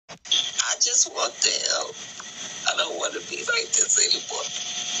just want to help. I don't want to be like this anymore.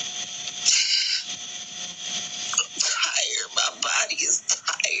 I'm tired. My body is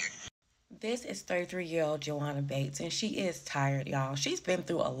tired. This is 33-year-old Joanna Bates, and she is tired, y'all. She's been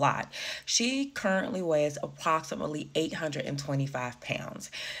through a lot. She currently weighs approximately 825 pounds.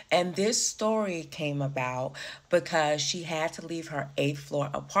 And this story came about because she had to leave her 8th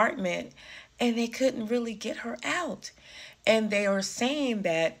floor apartment, and they couldn't really get her out. And they are saying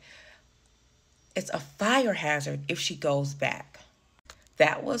that it's a fire hazard if she goes back.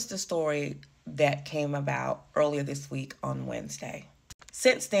 That was the story that came about earlier this week on Wednesday.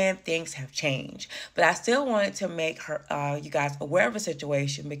 Since then, things have changed, but I still wanted to make her, you guys, aware of the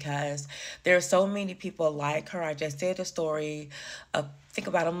situation because there are so many people like her. I just did a story, I think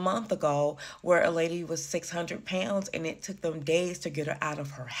about a month ago, where a lady was 600 pounds and it took them days to get her out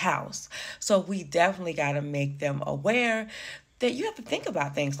of her house. So we definitely got to make them aware that you have to think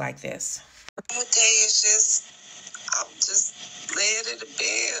about things like this. One day it's just, I'm just laying in the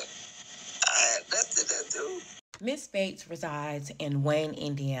bed. I had nothing to do. Miss Bates resides in Wayne,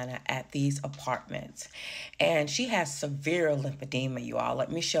 Indiana at these apartments, and she has severe lymphedema, you all.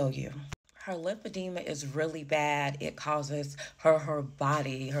 Let me show you. Her lymphedema is really bad. It causes her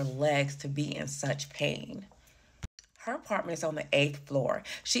body, her legs to be in such pain. Her apartment is on the 8th floor.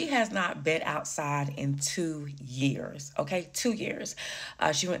 She has not been outside in 2 years, okay? 2 years.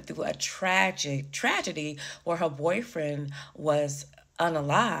 She went through a tragedy where her boyfriend was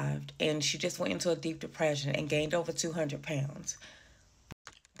unalived, and she just went into a deep depression and gained over 200 pounds.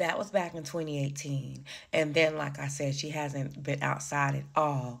 That was back in 2018. And then, like I said, she hasn't been outside at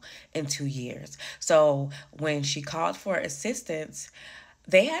all in 2 years. So when she called for assistance,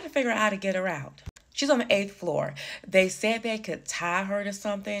 they had to figure out how to get her out. She's on the 8th floor. They said they could tie her to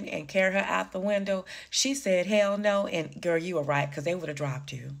something and carry her out the window. She said, hell no. And girl, you were right, because they would have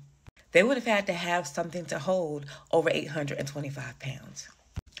dropped you. They would have had to have something to hold over 825 pounds.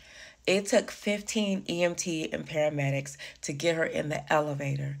 It took 15 EMT and paramedics to get her in the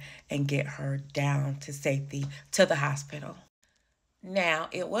elevator and get her down to safety to the hospital. Now,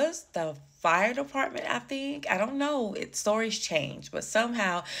 it was the fire department, I think. I don't know. Stories changed, but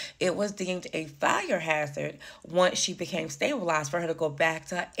somehow it was deemed a fire hazard once she became stabilized for her to go back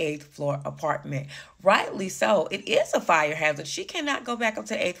to her 8th floor apartment. Rightly so. It is a fire hazard. She cannot go back up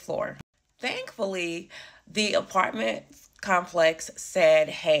to the 8th floor. Thankfully, the apartment complex said,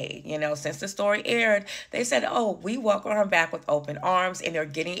 hey, since the story aired, they said, oh, we welcome her back with open arms, and they're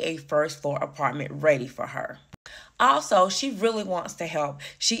getting a 1st floor apartment ready for her. Also, she really wants to help.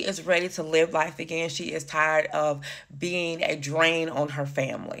 She is ready to live life again. She is tired of being a drain on her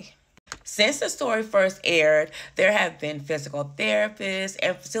family. Since the story first aired, there have been physical therapists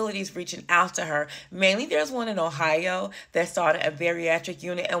and facilities reaching out to her. Mainly, there's one in Ohio that started a bariatric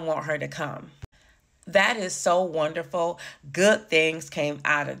unit and want her to come. That is so wonderful. Good things came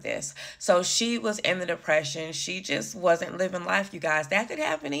out of this. So she was in the depression. She just wasn't living life, you guys. That could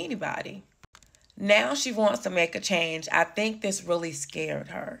happen to anybody. Now she wants to make a change. I think this really scared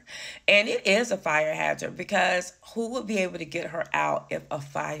her. And it is a fire hazard because who would be able to get her out if a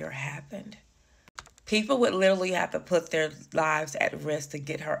fire happened? People would literally have to put their lives at risk to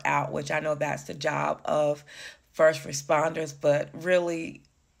get her out, which I know that's the job of first responders, but really,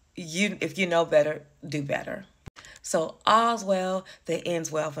 if you know better, do better. So all's well that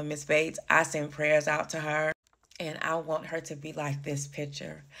ends well for Miss Bates. I send prayers out to her. And I want her to be like this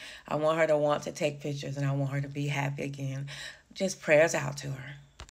picture. I want her to want to take pictures, and I want her to be happy again. Just prayers out to her.